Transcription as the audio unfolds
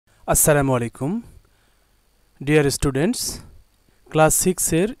আসসালামু আলাইকুম dear students class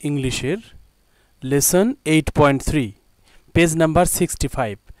 6 এর ইংলিশের লেসন 8.3 পেজ নাম্বার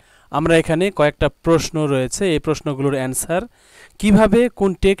 65 আমরা এখানে কয়েকটা প্রশ্ন রয়েছে এই প্রশ্নগুলোর অ্যানসার কিভাবে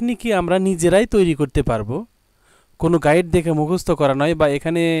কোন টেকনিকে আমরা নিজেরাই তৈরি করতে পারবো কোনো গাইড দেখে মুখস্থ করা নয় বা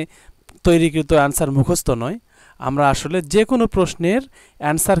এখানে তৈরিকৃত অ্যানসার মুখস্থ নয় আমরা আসলে যে কোনো প্রশ্নের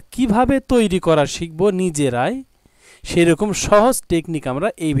অ্যানসার কিভাবে তৈরি করা শিখব নিজেরাই সেই রকম সহজ টেকনিক আমরা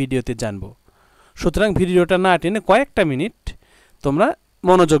এই ভিডিওতে জানব সুতরাং ভিডিওটা না টেনে কয়েকটা মিনিট তোমরা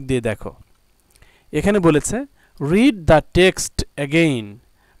মনোযোগ দিয়ে দেখো এখানে বলেছে রিড দ্য টেক্সট অ্যাগেইন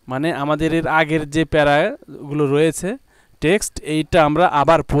মানে আমাদের এর আগের যে প্যারাগুলো রয়েছে টেক্সট এইটা আমরা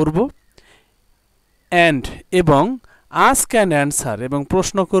আবার পড়ব এন্ড এবং আস্ক অ্যান্ড অ্যানসার এবং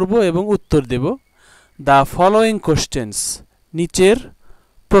প্রশ্ন করব এবং উত্তর দেব দ্য ফলোয়িং কোশ্চেন্স নিচের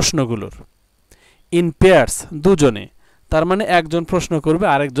প্রশ্নগুলোর ইন পেয়ার্স দুজনে তার মানে একজন প্রশ্ন করবে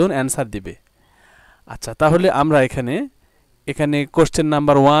আরেকজন অ্যানসার দিবে আচ্ছা তাহলে আমরা এখানে কোশ্চেন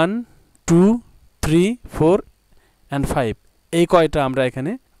নাম্বার 1 2 3 4 এন্ড 5 এই কয়টা আমরা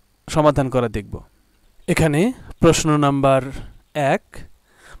এখানে সমাধান করা দেখব এখানে প্রশ্ন নাম্বার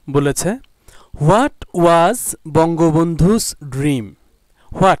 1 বলেছে what was Bangabandhu's dream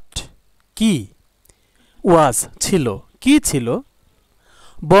what কি ওয়াজ ছিল কি ছিল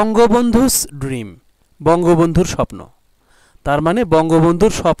বঙ্গবন্ধুস ড্রিম বঙ্গবন্ধুর স্বপ্ন তার মানে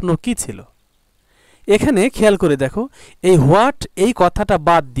বঙ্গবন্ধুর স্বপ্ন কি ছিল এখানে খেয়াল করে দেখো এই হোয়াট এই কথাটা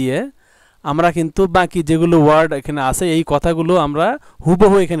বাদ দিয়ে আমরা কিন্তু বাকি যেগুলো ওয়ার্ড এখানে আছে এই কথাগুলো আমরা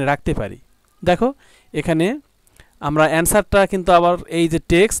হুবহু এখানে রাখতে পারি দেখো এখানে আমরা অ্যানসারটা কিন্তু আবার এই যে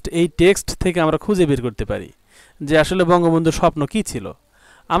টেক্সট এই টেক্সট থেকে আমরা খুঁজে বের করতে পারি যে আসলে বঙ্গবন্ধুর স্বপ্ন কি ছিল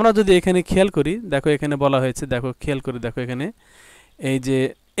আমরা যদি এখানে খেয়াল করি দেখো এখানে বলা হয়েছে দেখো খেয়াল করে দেখো এখানে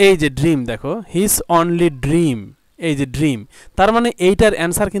এই যে ড্রিম দেখো হিজ অনলি ড্রিম এই যে ড্রিম তার মানে এইটার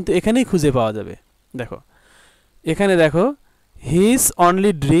অ্যানসার কিন্তু এখানেই খুঁজে পাওয়া যাবে দেখো এখানে দেখো হিজ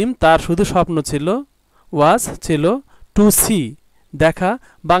অনলি ড্রিম তার শুধু স্বপ্ন ছিল ওয়াজ ছিল টু সি দেখা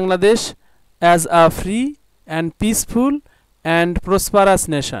Bangladesh as a free and peaceful and prosperous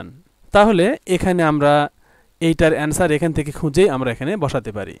nation তাহলে এখানে আমরা এইটার অ্যানসার এখান থেকে খুঁজেই আমরা এখানে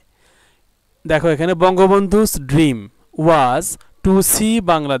বসাতে পারি দেখো এখানে Bangabandhu's dream was to see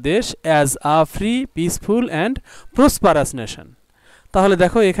Bangladesh as a free, peaceful and prosperous nation তাহলে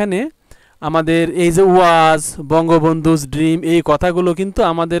দেখো এখানে আমাদের এই যে ওয়াজ বঙ্গবন্ধুস ড্রিম এই কথাগুলো কিন্তু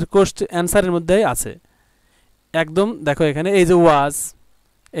আমাদের অ্যানসারের মধ্যেই আছে একদম দেখো এখানে এই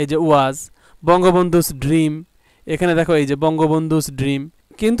যে ওয়াজ বঙ্গবন্ধুস ড্রিম এখানে দেখো এই যে বঙ্গবন্ধুস ড্রিম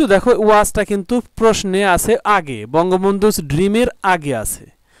কিন্তু দেখো ওয়াজটা কিন্তু প্রশ্নে আছে আগে বঙ্গবন্ধুস ড্রিমের আগে আছে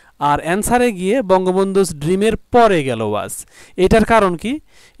আর অ্যানসারে গিয়ে বঙ্গবন্ধুস ড্রিমের পরে গেল ওয়াজ এটার কারণ কি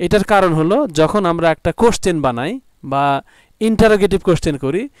এটার কারণ হলো যখন আমরা একটা কোশ্চেন বানাই বা ইন্টারোগেটিভ কোশ্চেন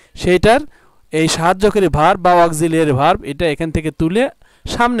করি সেইটার এই সাহায্যকারী ভার্ব বা অক্সিলিয়ারি ভার্ব এটা এখান থেকে তুলে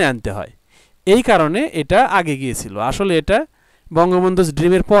সামনে আনতে হয় এই কারণে এটা আগে গিয়েছিল আসলে এটা বঙ্গবন্ধুস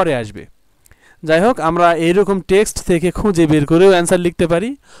ড্রিমের পরে আসবে যাই হোক আমরা এইরকম টেক্সট থেকে খুঁজে বের করেও অ্যানসার লিখতে পারি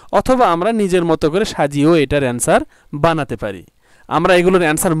অথবা আমরা নিজের মতো করে সাজিয়েও এটার অ্যানসার বানাতে পারি আমরা এগুলোর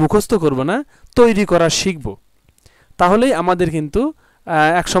অ্যানসার মুখস্থ করব না তৈরি করা শিখব তাহলেই আমাদের কিন্তু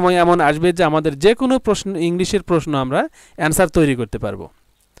এক সময় এমন আসবে যে আমাদের যে কোনো প্রশ্ন ইংলিশের প্রশ্ন আমরা অ্যানসার তৈরি করতে পারবো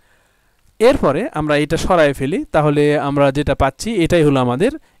এরপরে আমরা এটা সরায় ফেলি তাহলে আমরা যেটা পাচ্ছি এটাই হলো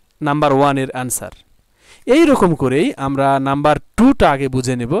আমাদের নাম্বার 1 এর অ্যানসার এই রকম করেই আমরা নাম্বার 2টা আগে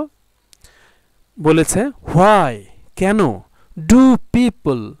বুঝে নেব বলেছে হোয়াই কেন ডু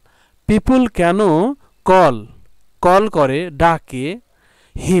পিপল কেন কল করে ডাকে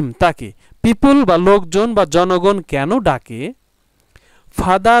হিম তাকে পিপল বা লোকজন বা জনগণ কেন ডাকে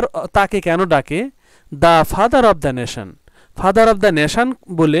ফাদার তাকে কেন ডাকে the father of the nation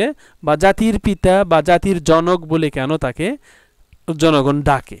বলে বা জাতির পিতা বা জাতির জনক বলে কেন তাকে জনগণ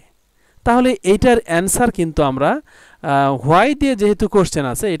ডাকে তাহলে এইটার অ্যানসার কিন্তু আমরা হোয়াই দিয়ে যেহেতু কোশ্চেন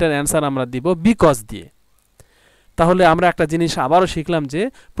আছে এটার অ্যানসার আমরা দিব বিকজ দিয়ে তাহলে আমরা একটা জিনিস আবারও শিখলাম যে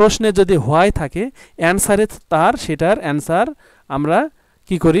প্রশ্নে যদি হোয়াই থাকে অ্যানসারে সেটার অ্যানসার আমরা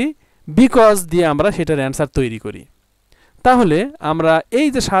কি করি বিকজ দিয়ে আমরা সেটার অ্যানসার তৈরি করি তাহলে আমরা এই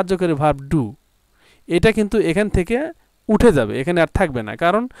যে সাহায্যকারী ভার্ব ডু এটা কিন্তু এখান থেকে উঠে যাবে এখানে আর থাকবে না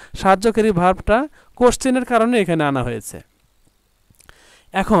কারণ সাহায্যকারী ভার্বটা কোশ্চেনের কারণে এখানে আনা হয়েছে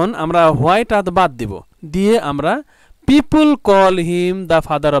এখন আমরা হোয়াইটা বাদ দিব দিয়ে আমরা people call him the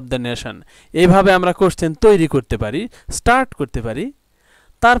father of the nation এইভাবে আমরা কোশ্চেন তৈরি করতে পারি স্টার্ট করতে পারি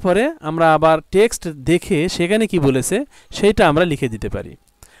তারপরে আমরা আবার টেক্সট দেখে সেখানে কি বলেছে সেইটা আমরা লিখে দিতে পারি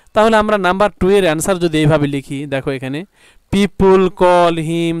তাহলে আমরা নাম্বার 2 এর অ্যানসার যদি এইভাবে লিখি দেখো এখানে people call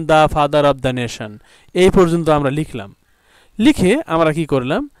him the father of the nation এই পর্যন্ত আমরা লিখলাম লিখে আমরা কি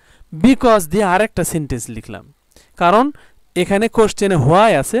করলাম বিকজ দিয়ে আরেকটা সেন্টেন্স লিখলাম, কারণ এখানে কোশ্চেনে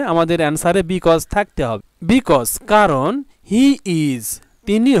হোয়াই আছে, আমাদের অ্যান্সারে বিকজ থাকতে হবে। বিকজ কারণ হি ইজ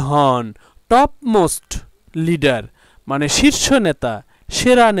তিনি হন টপ মোস্ট লিডার মানে শীর্ষ নেতা,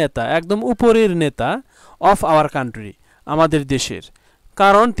 সেরা নেতা, একদম উপরের নেতা অফ আওয়ার কান্ট্রি আমাদের দেশের।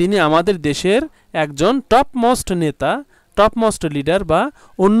 কারণ তিনি আমাদের দেশের একজন টপ মোস্ট নেতা, টপ মোস্ট লিডার বা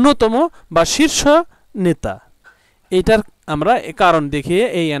অন্যতম বা শীর্ষ নেতা। এইটার আমরা কারণ দেখিয়ে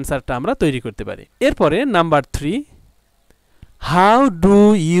এই অ্যান্সারটা আমরা তৈরি করতে পারি। এরপরে number 3, how do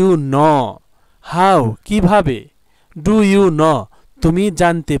you know, how কিভাবে, ডু ইউ নো তুমি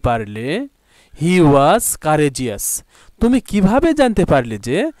জানতে পারলে, হি ওয়াজ কারেজিয়াস তুমি কিভাবে জানতে পারলে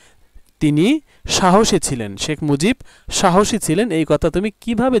যে তিনি সাহসী ছিলেন, শেখ মুজিব সাহসী ছিলেন, এই কথা তুমি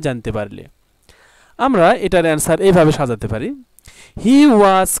কিভাবে জানতে পারলে? আমরা এটার অ্যান্সার এইভাবে সাজাতে পারি, হি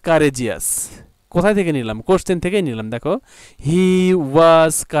ওয়াজ কারেজিয়াস। কোথায় থেকে নিলাম? কোশ্চেন থেকেই নিলাম। দেখো, হি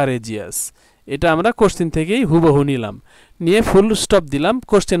ওয়াজ কারেজিয়াস, এটা আমরা কোশ্চেন থেকেই হুবহু নিলাম, নিয়ে ফুল স্টপ দিলাম,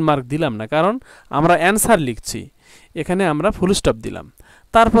 কোশ্চেন মার্ক দিলাম না, কারণ আমরা অ্যান্সার লিখছি, এখানে আমরা ফুল স্টপ দিলাম।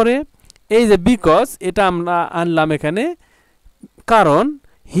 তারপরে এই যে বিকজ, এটা আমরা আনলাম এখানে, কারণ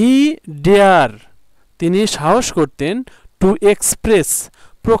হি ডেয়ার তিনি সাহস করতেন, টু এক্সপ্রেস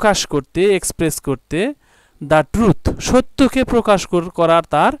প্রকাশ করতে, এক্সপ্রেস করতে, দ্য ট্রুথ সত্যকে প্রকাশ করার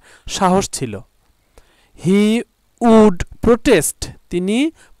তার সাহস ছিল। হি উড প্রোটেস্ট তিনি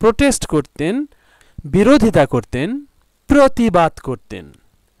প্রোটেস্ট করতেন, বিরোধিতা করতেন, প্রতিবাদ করতেন।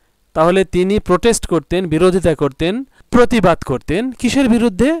 তাহলে তিনি প্রোটেস্ট করতেন, বিরোধিতা করতেন, প্রতিবাদ করতেন কিসের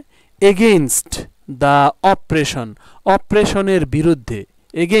বিরুদ্ধে? এগেইনস্ট দ্য অপ্রেশন, অপ্রেশনের বিরুদ্ধে,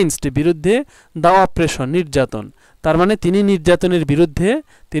 এগেইনস্ট বিরুদ্ধে, দ্য অপ্রেশন নির্যাতন, তার মানে তিনি নির্যাতনের বিরুদ্ধে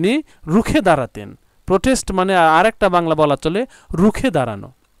তিনি রুখে দাঁড়াতেন। প্রোটেস্ট মানে আরেকটা বাংলা বলা চলে রুখে দাঁড়ানো।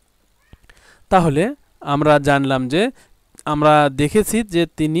 তাহলে আমরা জানলাম যে, আমরা দেখেছি যে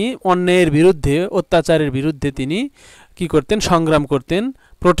তিনি অন্যায়ের বিরুদ্ধে, অত্যাচারের বিরুদ্ধে তিনি কি করতেন? সংগ্রাম করতেন,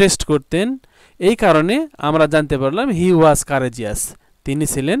 প্রোটেস্ট করতেন। এই কারণে আমরা জানতে পারলাম হি ওয়াজ কারেজিয়াস, তিনি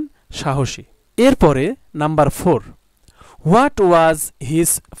ছিলেন সাহসী। এরপরে number 4, what was his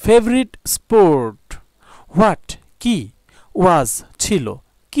favourite sport? What কি, ওয়াজ ছিল,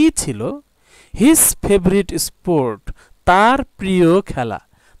 কি ছিল? হিজ ফেভারিট স্পোর্ট তার প্রিয় খেলা,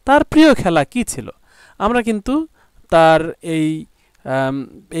 তার প্রিয় খেলা কি ছিল? আমরা কিন্তু তার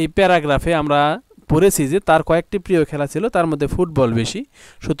এই প্যারাগ্রাফে আমরা পড়েছি যে তার কয়েকটি প্রিয় খেলা ছিল, তার মধ্যে ফুটবল বেশি।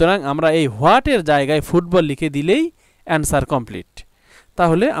 সুতরাং আমরা এই হোয়াটের জায়গায় ফুটবল লিখে দিলেই অ্যান্সার কমপ্লিট।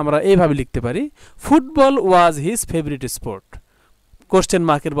 তাহলে আমরা এইভাবে লিখতে পারি, football was his favourite sport. Question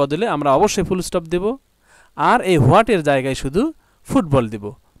মার্কের বদলে আমরা অবশ্যই ফুল স্টপ দেব, আর এই হোয়াটের জায়গায় শুধু ফুটবল দেব।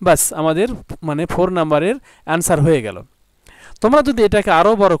 বাস, আমাদের মানে 4 নাম্বারের অ্যান্সার হয়ে গেল। তোমরা যদি এটাকে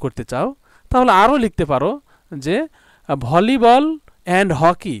আরও বড় করতে চাও তাহলে আরও লিখতে পারো যে volleyball and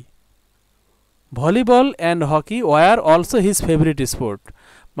hockey, volleyball and hockey were also his favourite sport,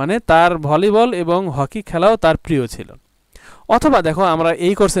 মানে তার ভলিবল এবং হকি খেলাও তার প্রিয় ছিল। অথবা দেখো, আমরা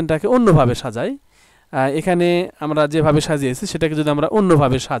এই কোশ্চেনটাকে অন্যভাবে সাজাই, এখানে আমরা যেভাবে সাজিয়েছি সেটাকে যদি আমরা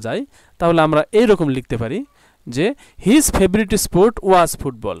অন্যভাবে সাজাই তাহলে আমরা এইরকম লিখতে পারি যে হিজ ফেভারিট স্পোর্ট ওয়াজ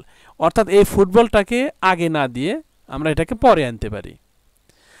ফুটবল, অর্থাৎ এই ফুটবলটাকে আগে না দিয়ে আমরা এটাকে পরে আনতে পারি।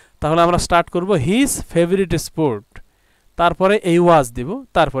 তাহলে আমরা স্টার্ট করব হিজ ফেভারিট স্পোর্ট, তারপরে এই ওয়াজ দেব,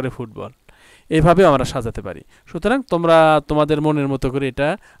 তারপরে ফুটবল, এইভাবে আমরা সাজাতে পারি। সুতরাং তোমরা তোমাদের মনের মতো করে এটা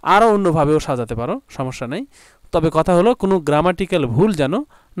আরও অন্যভাবেও সাজাতে পারো, সমস্যা নেই। তবে কথা হলো কোনো গ্রামাটিক্যাল ভুল যেন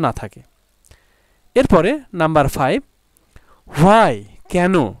না থাকে। এরপরে নাম্বার 5, হোয়াই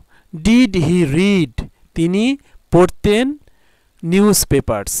কেন, ডিড হি রিড তিনি পড়তেন, নিউজ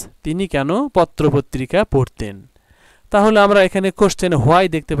পেপার্স তিনি কেন পত্রপত্রিকা পড়তেন? তাহলে আমরা এখানে কোশ্চেনে হোয়াই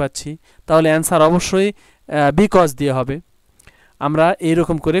দেখতে পাচ্ছি, তাহলে অ্যান্সার অবশ্যই বিকজ দিয়ে হবে। আমরা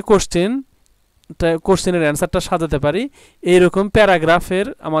এইরকম করে কোশ্চেনের অ্যান্সারটা সাজাতে পারি। এইরকম প্যারাগ্রাফের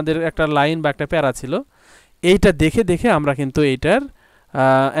আমাদের একটা লাইন বা একটা প্যারা ছিল, এইটা দেখে দেখে আমরা কিন্তু এইটার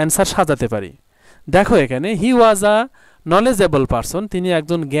অ্যান্সার সাজাতে পারি। দেখো এখানে, হি ওয়াজ আ নলেজেবল পারসন তিনি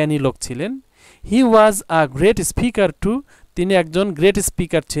একজন জ্ঞানী লোক ছিলেন। হি ওয়াজ আ গ্রেট স্পিকার টু তিনি একজন গ্রেট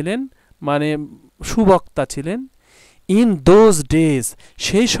স্পিকার ছিলেন, মানে সুবক্তা ছিলেন। ইন দোজ ডেজ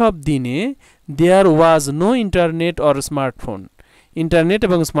সেই সব দিনে, দেয়ার was no internet or smartphone internet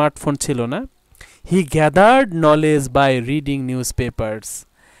এবং স্মার্টফোন ছিল না। হি gathered knowledge by reading news papers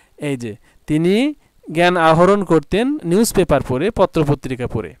এই যে তিনি জ্ঞান আহরণ করতেন নিউজ পেপার পড়ে, পত্রপত্রিকা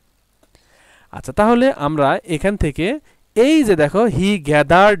পড়ে। আচ্ছা, তাহলে আমরা এখান থেকে এই যে দেখো হি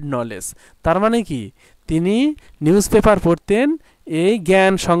গ্যাদার্ড নলেজ, তার মানে কি তিনি নিউজ পেপার পড়তেন এই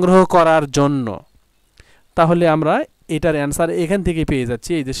জ্ঞান সংগ্রহ করার জন্য। তাহলে আমরা এটার অ্যান্সার এখান থেকে পেয়ে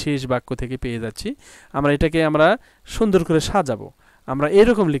যাচ্ছি, এই যে শেষ বাক্য থেকে পেয়ে যাচ্ছি। আমরা এটাকে আমরা সুন্দর করে সাজাবো। আমরা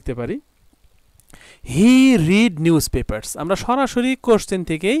এরকম লিখতে পারি, হি রিড নিউজ পেপার্স। আমরা সরাসরি কোশ্চেন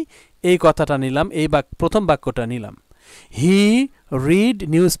থেকেই এই কথাটা নিলাম, এই প্রথম বাক্যটা নিলাম, হি রিড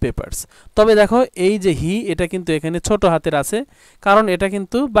নিউজ পেপার্স। তবে দেখো এই যে হি, এটা কিন্তু এখানে ছোট হাতের আছে, কারণ এটা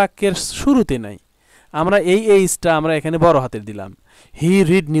কিন্তু বাক্যের শুরুতে নাই। আমরা এই এইচটা আমরা এখানে বড় হাতের দিলাম, হি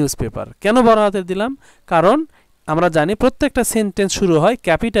রিড নিউজ পেপার। কেন বড় হাতের দিলাম? কারণ আমরা জানি প্রত্যেকটা সেন্টেন্স শুরু হয়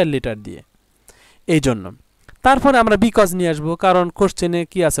ক্যাপিটাল লেটার দিয়ে, এই জন্য। তারপরে আমরা বিকজ নিয়ে আসবো, কারণ কোশ্চেনে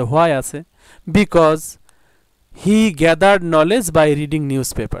কি আছে, হোয়াই আছে। Because he gathered knowledge by reading news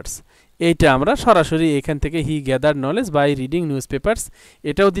papers, এইটা আমরা সরাসরি এখান থেকে হি gathered knowledge by reading news papers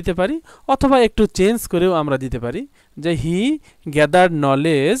এটাও দিতে পারি, অথবা একটু চেঞ্জ করেও আমরা দিতে পারি যে হি gathered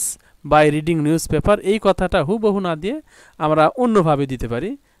knowledge by reading news paper. এই কথাটা হুবহু না দিয়ে আমরা অন্যভাবে দিতে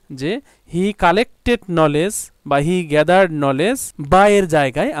পারি যে হি কালেক্টেড নলেজ বা হি গ্যাদার্ড নলেজ বা এর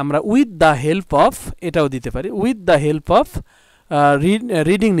জায়গায় আমরা উইথ দ্য হেল্প অফ এটাও দিতে পারি, with the help of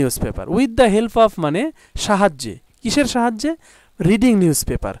reading news paper. With the help of মানে সাহায্যে, কিসের সাহায্যে? Reading news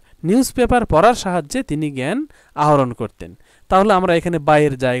paper, news paper পড়ার সাহায্যে তিনি জ্ঞান আহরণ করতেন। তাহলে আমরা এখানে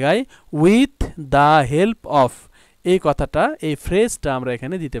বাইয়ের জায়গায় উইথ দ্য হেল্প অফ এই কথাটা, এই ফ্রেজটা আমরা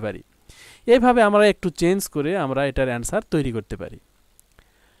এখানে দিতে পারি। এইভাবে আমরা একটু চেঞ্জ করে আমরা এটার অ্যান্সার তৈরি করতে পারি।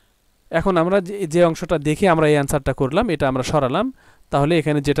 এখন আমরা যে অংশটা দেখে আমরা এই অ্যান্সারটা করলাম, এটা আমরা সরালাম, তাহলে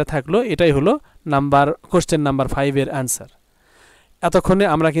এখানে যেটা থাকলো এটাই হলো কোশ্চেন নাম্বার 5 এর অ্যান্সার। এতক্ষণে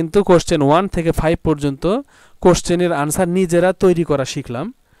আমরা কিন্তু কোশ্চেন 1 থেকে 5 পর্যন্ত কোশ্চেনের আনসার নিজেরা তৈরি করা শিখলাম।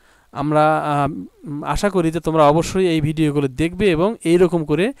 আমরা আশা করি যে তোমরা অবশ্যই এই ভিডিওগুলো দেখবে এবং এই রকম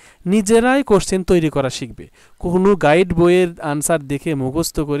করে নিজেরাই কোশ্চেন তৈরি করা শিখবে। কোনো গাইড বইয়ের আনসার দেখে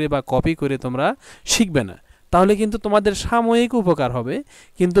মুখস্থ করে বা কপি করে তোমরা শিখবে না, তাহলে কিন্তু তোমাদের সাময়িক উপকার হবে,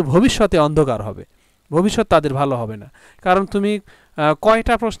 কিন্তু ভবিষ্যতে অন্ধকার হবে, ভবিষ্যৎ তাদের ভালো হবে না। কারণ তুমি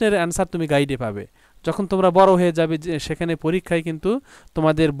কয়টা প্রশ্নের অ্যান্সার তুমি গাইডে পাবে? যখন তোমরা বড় হয়ে যাবে, যে সেখানে পরীক্ষায় কিন্তু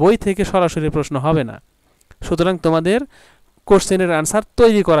তোমাদের বই থেকে সরাসরি প্রশ্ন হবে না। সুতরাং তোমাদের কোশ্চেনের আনসার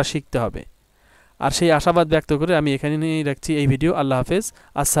তৈরি করা শিখতে হবে। আর সেই আশাবাদ ব্যক্ত করে আমি এখানে নিয়ে রাখছি এই ভিডিও। আল্লাহ হাফেজ,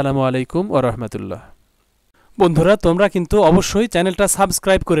 আসসালামু আলাইকুম ওয়া রাহমাতুল্লাহ। বন্ধুরা, তোমরা কিন্তু অবশ্যই চ্যানেলটা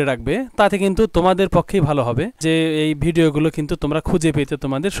সাবস্ক্রাইব করে রাখবে, তাতে কিন্তু তোমাদের পক্ষেই ভালো হবে যে এই ভিডিওগুলো কিন্তু তোমরা খুঁজে পেতে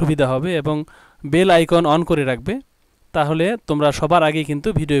তোমাদের সুবিধা হবে, এবং বেল আইকন অন করে রাখবে, তাহলে তোমরা সবার আগে কিন্তু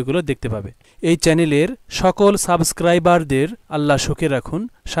ভিডিওগুলো দেখতে পাবে। এই চ্যানেলের সকল সাবস্ক্রাইবারদের আল্লাহ সুখে রাখুন,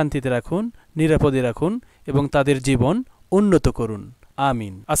 শান্তিতে রাখুন, নিরাপদে রাখুন এবং তাদের জীবন উন্নত করুন।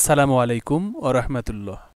 আমিন। আসসালামু আলাইকুম ওয়া রাহমাতুল্লাহ।